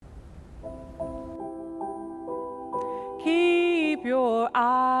Keep your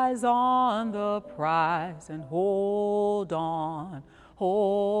eyes on the prize and hold on,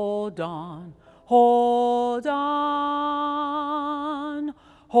 hold on, hold on,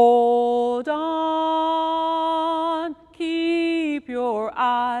 hold on. Keep your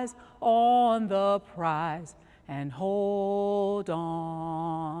eyes on the prize and hold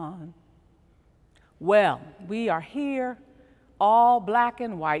on. Well, we are here, all black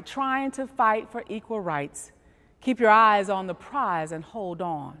and white, trying to fight for equal rights. Keep your eyes on the prize and hold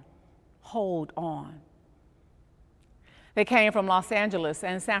on, hold on. They came from Los Angeles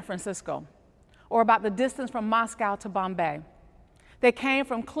and San Francisco, or about the distance from Moscow to Bombay. They came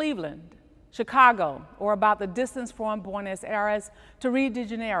from Cleveland, Chicago, or about the distance from Buenos Aires to Rio de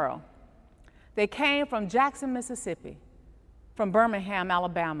Janeiro. They came from Jackson, Mississippi, from Birmingham,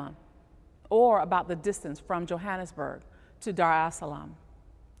 Alabama, or about the distance from Johannesburg to Dar es Salaam.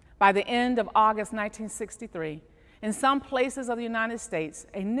 By the end of August 1963, in some places of the United States,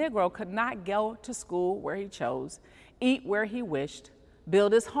 a Negro could not go to school where he chose, eat where he wished,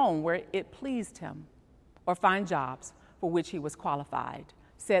 build his home where it pleased him, or find jobs for which he was qualified,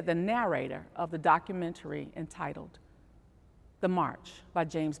 said the narrator of the documentary entitled The March by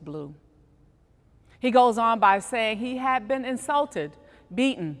James Blue. He goes on by saying he had been insulted,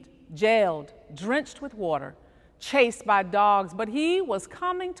 beaten, jailed, drenched with water, chased by dogs, but he was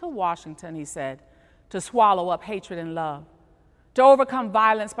coming to Washington, he said, to swallow up hatred and love, to overcome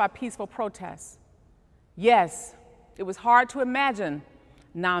violence by peaceful protests. Yes, it was hard to imagine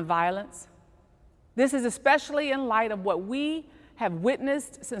nonviolence. This is especially in light of what we have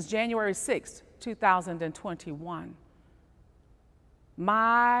witnessed since January 6, 2021.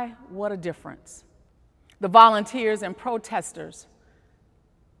 My, what a difference. The volunteers and protesters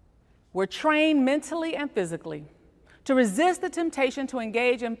were trained mentally and physically to resist the temptation to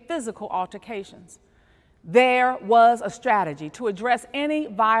engage in physical altercations. There was a strategy to address any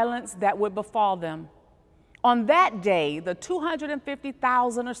violence that would befall them. On that day, the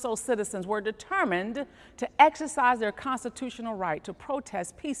 250,000 or so citizens were determined to exercise their constitutional right to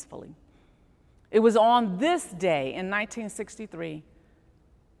protest peacefully. It was on this day in 1963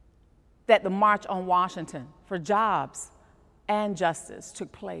 that the March on Washington for Jobs and Justice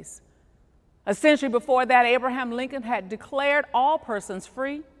took place. A century before that, Abraham Lincoln had declared all persons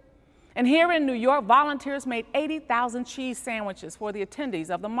free. And here in New York, volunteers made 80,000 cheese sandwiches for the attendees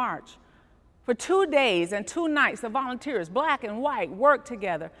of the march. For 2 days and 2 nights, the volunteers, black and white, worked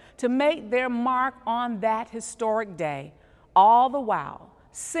together to make their mark on that historic day, all the while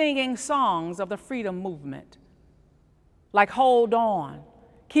singing songs of the freedom movement, like Hold On,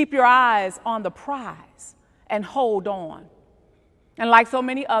 Keep Your Eyes on the Prize, and Hold On. And like so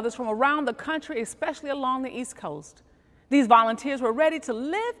many others from around the country, especially along the East Coast, these volunteers were ready to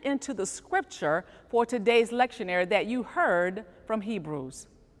live into the scripture for today's lectionary that you heard from Hebrews.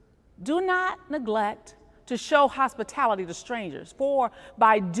 Do not neglect to show hospitality to strangers, for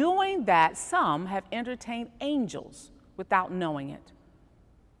by doing that, some have entertained angels without knowing it.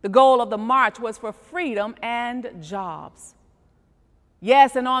 The goal of the march was for freedom and jobs.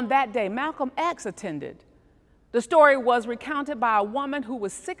 Yes, and on that day, Malcolm X attended. The story was recounted by a woman who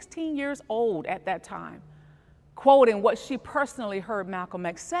was 16 years old at that time, quoting what she personally heard Malcolm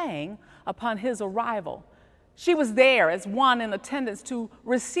X saying upon his arrival. She was there as one in attendance to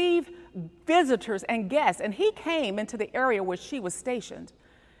receive visitors and guests, and he came into the area where she was stationed.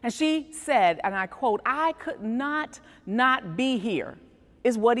 And she said, and I quote, "I could not be here,"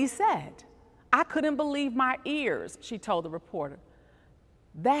 is what he said. "I couldn't believe my ears," she told the reporter.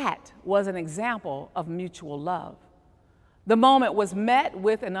 That was an example of mutual love. The moment was met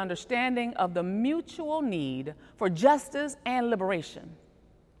with an understanding of the mutual need for justice and liberation.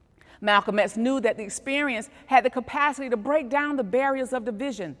 Malcolm X knew that the experience had the capacity to break down the barriers of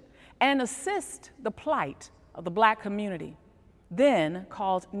division and assist the plight of the black community, then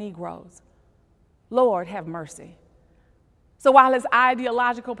called Negroes. Lord have mercy. So while his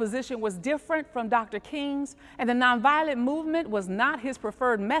ideological position was different from Dr. King's and the nonviolent movement was not his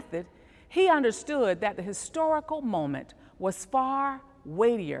preferred method, he understood that the historical moment was far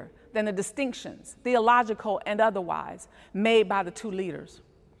weightier than the distinctions, theological and otherwise, made by the two leaders.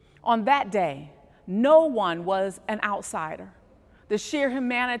 On that day, no one was an outsider. The sheer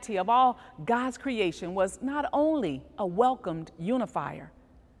humanity of all God's creation was not only a welcomed unifier,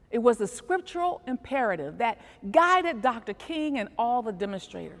 it was the scriptural imperative that guided Dr. King and all the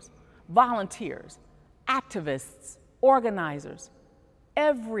demonstrators, volunteers, activists, organizers,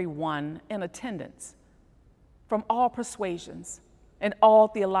 everyone in attendance, from all persuasions and all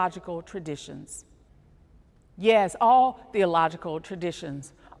theological traditions. Yes, all theological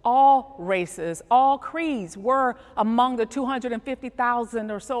traditions, All races, all creeds were among the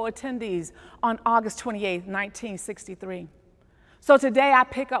 250,000 or so attendees on August 28, 1963. So today I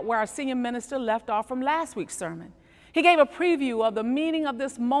pick up where our senior minister left off from last week's sermon. He gave a preview of the meaning of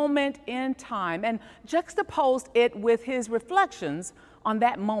this moment in time and juxtaposed it with his reflections on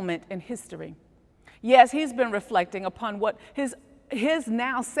that moment in history. Yes, he's been reflecting upon what his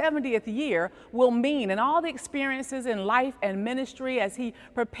now 70th year will mean and all the experiences in life and ministry as he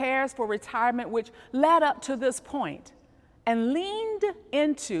prepares for retirement, which led up to this point and leaned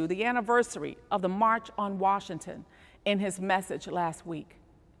into the anniversary of the March on Washington in his message last week.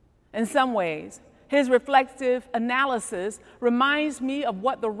 In some ways, his reflective analysis reminds me of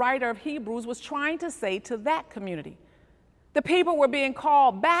what the writer of Hebrews was trying to say to that community. The people were being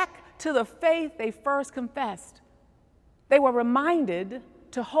called back to the faith they first confessed. They were reminded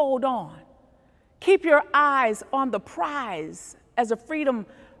to hold on. Keep your eyes on the prize, as the freedom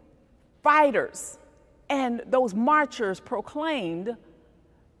fighters and those marchers proclaimed.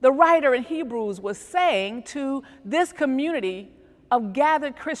 The writer in Hebrews was saying to this community of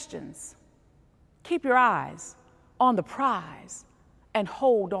gathered Christians, keep your eyes on the prize and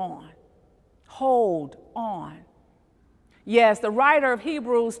hold on. Hold on. Yes, the writer of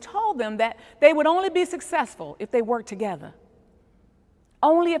Hebrews told them that they would only be successful if they worked together.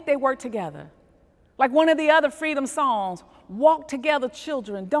 Only if they worked together. Like one of the other freedom songs, walk together,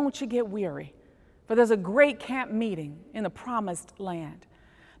 children, don't you get weary. For there's a great camp meeting in the promised land.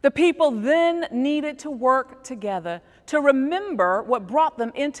 The people then needed to work together to remember what brought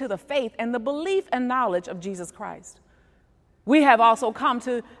them into the faith and the belief and knowledge of Jesus Christ. We have also come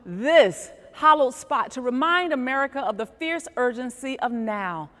to this hallowed spot to remind America of the fierce urgency of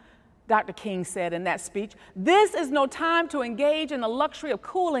now. Dr. King said in that speech, this is no time to engage in the luxury of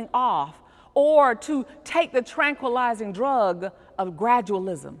cooling off or to take the tranquilizing drug of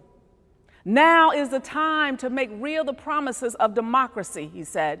gradualism. Now is the time to make real the promises of democracy, he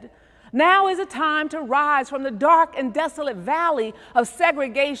said. Now is the time to rise from the dark and desolate valley of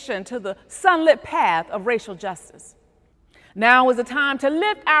segregation to the sunlit path of racial justice. Now is the time to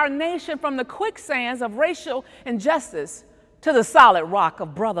lift our nation from the quicksands of racial injustice to the solid rock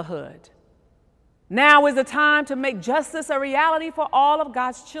of brotherhood. Now is the time to make justice a reality for all of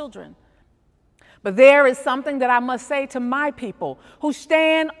God's children. But there is something that I must say to my people who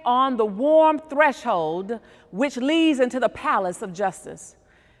stand on the warm threshold which leads into the palace of justice.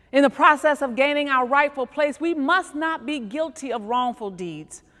 In the process of gaining our rightful place, we must not be guilty of wrongful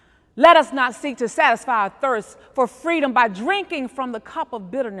deeds. Let us not seek to satisfy our thirst for freedom by drinking from the cup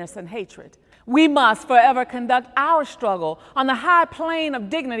of bitterness and hatred. We must forever conduct our struggle on the high plane of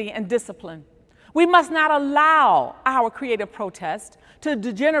dignity and discipline. We must not allow our creative protest to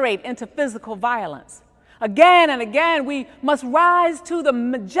degenerate into physical violence. Again and again, we must rise to the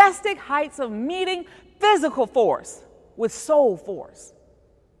majestic heights of meeting physical force with soul force.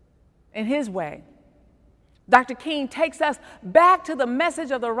 In his way, Dr. King takes us back to the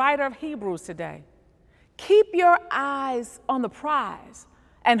message of the writer of Hebrews today. Keep your eyes on the prize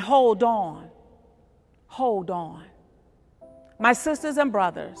and hold on. Hold on. My sisters and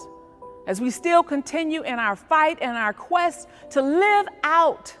brothers, as we still continue in our fight and our quest to live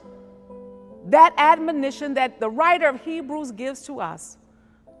out that admonition that the writer of Hebrews gives to us,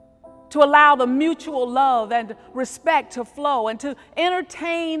 to allow the mutual love and respect to flow and to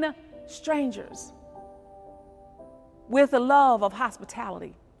entertain strangers with the love of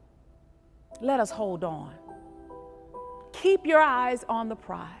hospitality, let us hold on. Keep your eyes on the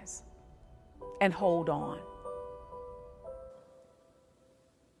prize and hold on.